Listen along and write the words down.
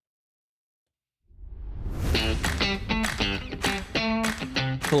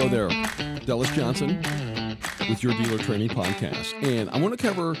Hello there, Dallas Johnson with your Dealer Training Podcast. And I want to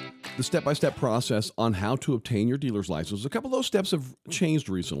cover the step-by-step process on how to obtain your dealer's license. A couple of those steps have changed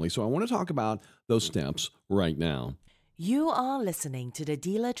recently, so I want to talk about those steps right now. You are listening to the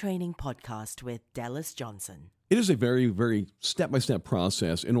Dealer Training Podcast with Dallas Johnson. It is a very, very step-by-step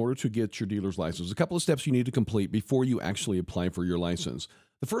process in order to get your dealer's license. A couple of steps you need to complete before you actually apply for your license.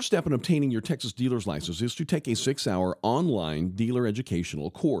 The first step in obtaining your Texas dealer's license is to take a 6-hour online dealer educational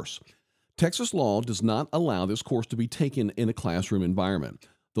course. Texas law does not allow this course to be taken in a classroom environment.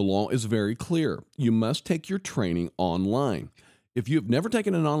 The law is very clear. You must take your training online. If you've never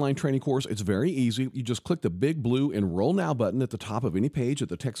taken an online training course, it's very easy. You just click the big blue Enroll Now button at the top of any page at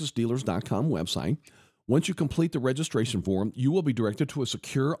the texasdealers.com website. Once you complete the registration form, you will be directed to a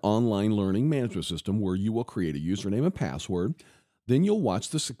secure online learning management system where you will create a username and password. Then you'll watch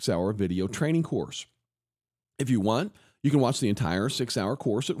the 6-hour video training course. If you want, you can watch the entire 6-hour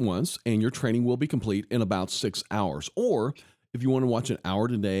course at once, and your training will be complete in about 6 hours. Or if you want to watch an hour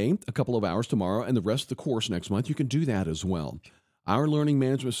today, a couple of hours tomorrow, and the rest of the course next month, you can do that as well. Our learning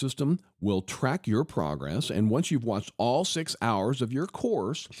management system will track your progress, and once you've watched all 6 hours of your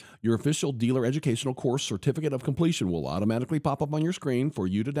course, your official dealer educational course certificate of completion will automatically pop up on your screen for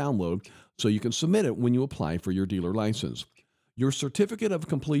you to download so you can submit it when you apply for your dealer license. Your certificate of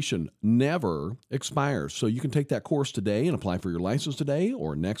completion never expires, so you can take that course today and apply for your license today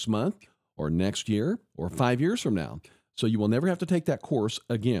or next month or next year or 5 years from now. So you will never have to take that course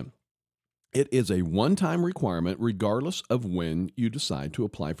again. It is a one-time requirement regardless of when you decide to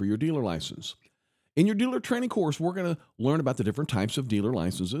apply for your dealer license. In your dealer training course, we're going to learn about the different types of dealer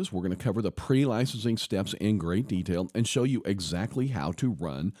licenses. We're going to cover the pre-licensing steps in great detail and show you exactly how to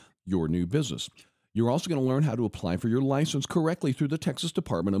run your new business. You're also going to learn how to apply for your license correctly through the Texas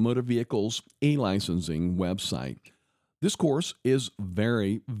Department of Motor Vehicles e-licensing website. This course is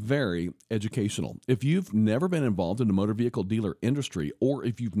very, very educational. If you've never been involved in the motor vehicle dealer industry, or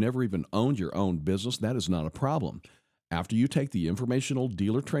if you've never even owned your own business, that is not a problem. After you take the informational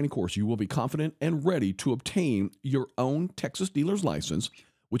dealer training course, you will be confident and ready to obtain your own Texas dealer's license,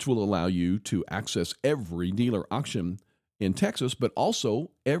 which will allow you to access every dealer auction in Texas, but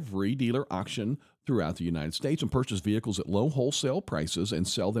also every dealer auction throughout the United States and purchase vehicles at low wholesale prices and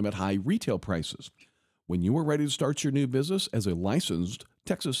sell them at high retail prices. When you are ready to start your new business as a licensed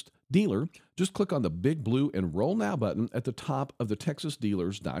Texas dealer, just click on the big blue Enroll Now button at the top of the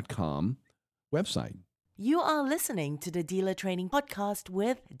texasdealers.com website. You are listening to the Dealer Training Podcast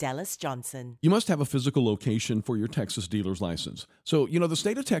with Dallas Johnson. You must have a physical location for your Texas dealer's license. So, the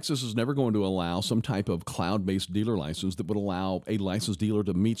state of Texas is never going to allow some type of cloud-based dealer license that would allow a licensed dealer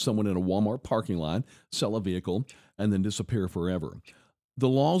to meet someone in a Walmart parking lot, sell a vehicle, and then disappear forever. The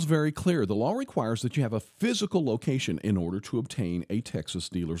law is very clear. The law requires that you have a physical location in order to obtain a Texas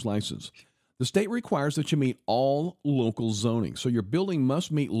dealer's license. The state requires that you meet all local zoning. So your building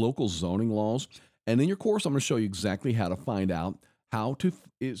must meet local zoning laws. And in your course, I'm going to show you exactly how to find out how to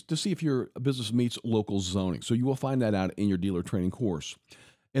see if your business meets local zoning. So you will find that out in your dealer training course.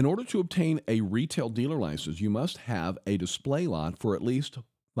 In order to obtain a retail dealer license, you must have a display lot for at least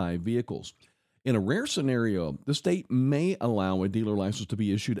 5 vehicles. In a rare scenario, the state may allow a dealer license to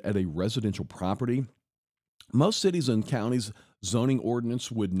be issued at a residential property. Most cities and counties' zoning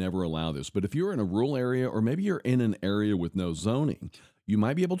ordinance would never allow this. But if you're in a rural area or maybe you're in an area with no zoning, you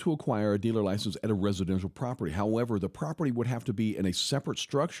might be able to acquire a dealer license at a residential property. However, the property would have to be in a separate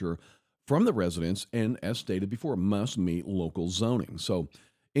structure from the residence and, as stated before, must meet local zoning. So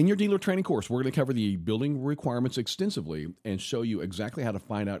in your dealer training course, we're going to cover the building requirements extensively and show you exactly how to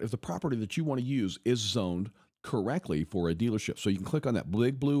find out if the property that you want to use is zoned correctly for a dealership. So you can click on that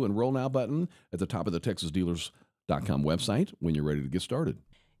big blue Enroll Now button at the top of the texasdealers.com website when you're ready to get started.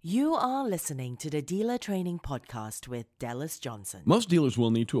 You are listening to the Dealer Training Podcast with Dallas Johnson. Most dealers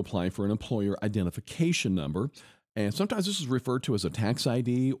will need to apply for an employer identification number, and sometimes this is referred to as a tax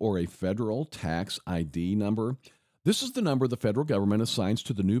ID or a federal tax ID number. This is the number the federal government assigns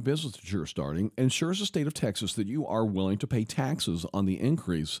to the new business that you're starting and ensures the state of Texas that you are willing to pay taxes on the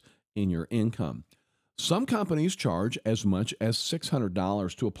increase in your income. Some companies charge as much as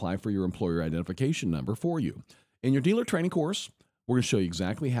 $600 to apply for your employer identification number for you. In your dealer training course, we're going to show you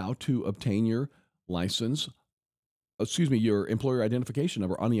exactly how to obtain your your employer identification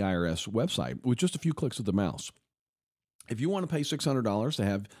number on the IRS website with just a few clicks of the mouse. If you want to pay $600 to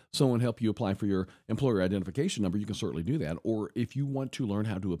have someone help you apply for your employer identification number, you can certainly do that. Or if you want to learn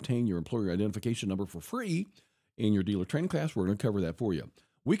how to obtain your employer identification number for free in your dealer training class, we're going to cover that for you.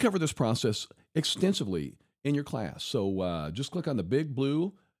 We cover this process extensively in your class. So just click on the big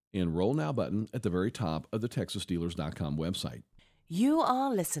blue Enroll Now button at the very top of the texasdealers.com website. You are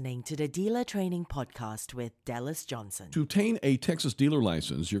listening to the Dealer Training Podcast with Dallas Johnson. To obtain a Texas dealer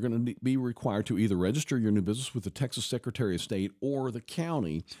license, you're going to be required to either register your new business with the Texas Secretary of State or the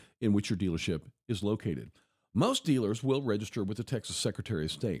county in which your dealership is located. Most dealers will register with the Texas Secretary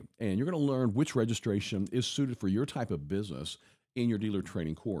of State, and you're going to learn which registration is suited for your type of business in your dealer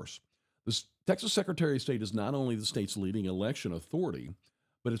training course. The Texas Secretary of State is not only the state's leading election authority,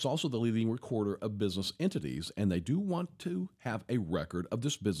 but it's also the leading recorder of business entities, and they do want to have a record of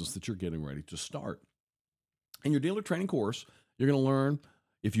this business that you're getting ready to start. In your dealer training course, you're going to learn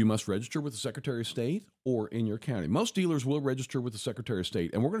if you must register with the Secretary of State or in your county. Most dealers will register with the Secretary of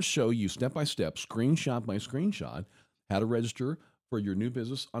State, and we're going to show you step-by-step, screenshot by screenshot, how to register for your new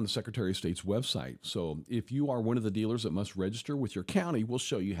business on the Secretary of State's website. So if you are one of the dealers that must register with your county, we'll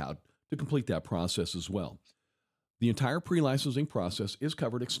show you how to complete that process as well. The entire pre-licensing process is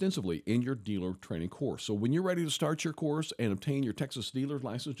covered extensively in your dealer training course. So when you're ready to start your course and obtain your Texas dealer's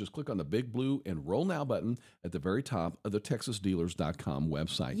license, just click on the big blue Enroll Now button at the very top of the TexasDealers.com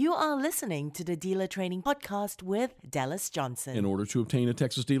website. You are listening to the Dealer Training Podcast with Dallas Johnson. In order to obtain a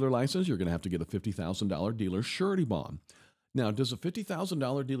Texas dealer license, you're going to have to get a $50,000 dealer surety bond. Now, does a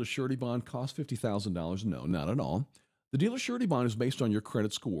 $50,000 dealer surety bond cost $50,000? No, not at all. The dealer surety bond is based on your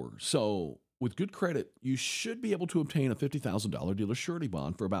credit score. So with good credit, you should be able to obtain a $50,000 dealer surety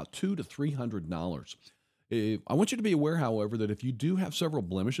bond for about $200 to $300. I want you to be aware, however, that if you do have several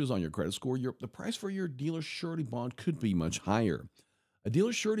blemishes on your credit score, the price for your dealer surety bond could be much higher. A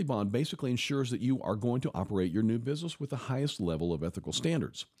dealer surety bond basically ensures that you are going to operate your new business with the highest level of ethical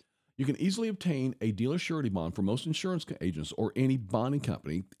standards. You can easily obtain a dealer surety bond for most insurance agents or any bonding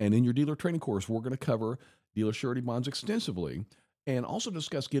company, and in your dealer training course, we're going to cover dealer surety bonds extensively, and also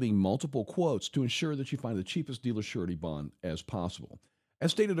discuss getting multiple quotes to ensure that you find the cheapest dealer surety bond as possible. As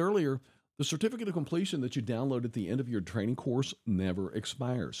stated earlier, the certificate of completion that you download at the end of your training course never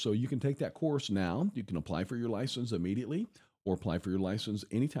expires. So you can take that course now. You can apply for your license immediately or apply for your license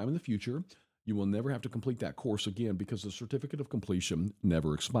anytime in the future. You will never have to complete that course again because the certificate of completion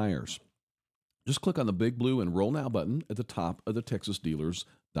never expires. Just click on the big blue Enroll Now button at the top of the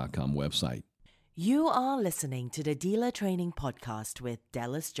TexasDealers.com website. You are listening to the Dealer Training Podcast with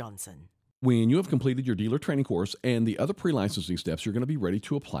Dallas Johnson. When you have completed your dealer training course and the other pre-licensing steps, you're going to be ready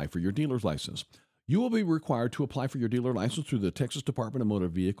to apply for your dealer's license. You will be required to apply for your dealer license through the Texas Department of Motor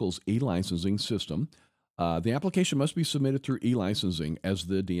Vehicles e-licensing system. The application must be submitted through e-licensing as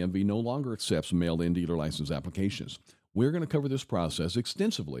the DMV no longer accepts mailed-in dealer license applications. We're going to cover this process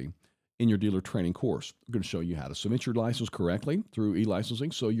extensively in your dealer training course. We're going to show you how to submit your license correctly through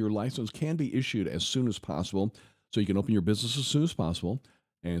e-licensing so your license can be issued as soon as possible so you can open your business as soon as possible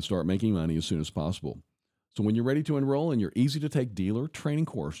and start making money as soon as possible. So when you're ready to enroll in your easy-to-take dealer training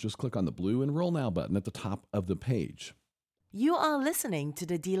course, just click on the blue Enroll Now button at the top of the page. You are listening to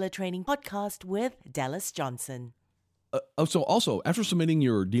the Dealer Training Podcast with Dallas Johnson. So also, after submitting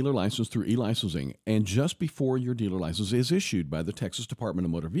your dealer license through e-licensing and just before your dealer license is issued by the Texas Department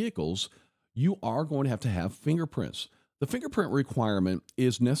of Motor Vehicles, you are going to have fingerprints. The fingerprint requirement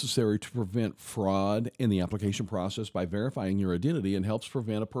is necessary to prevent fraud in the application process by verifying your identity and helps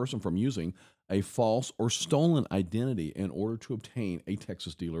prevent a person from using a false or stolen identity in order to obtain a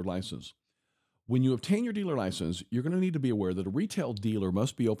Texas dealer license. When you obtain your dealer license, you're going to need to be aware that a retail dealer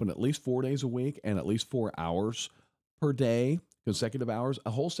must be open at least 4 days a week and at least 4 hours per day, consecutive hours. A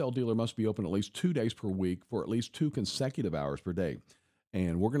wholesale dealer must be open at least 2 days per week for at least 2 consecutive hours per day.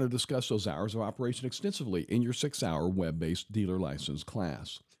 And we're going to discuss those hours of operation extensively in your 6-hour web-based dealer license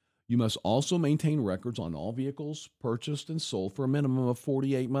class. You must also maintain records on all vehicles purchased and sold for a minimum of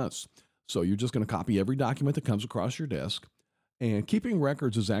 48 months. So you're just going to copy every document that comes across your desk. And keeping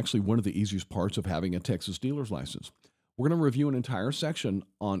records is actually one of the easiest parts of having a Texas dealer's license. We're going to review an entire section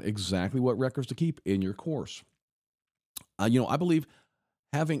on exactly what records to keep in your course. I believe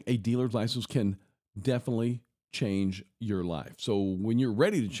having a dealer's license can definitely change your life. So when you're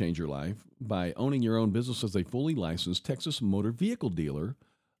ready to change your life by owning your own business as a fully licensed Texas motor vehicle dealer,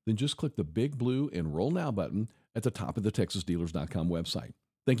 then just click the big blue Enroll Now button at the top of the TexasDealers.com website.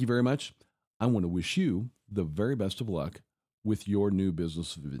 Thank you very much. I want to wish you the very best of luck with your new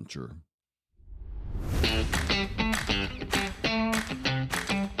business venture.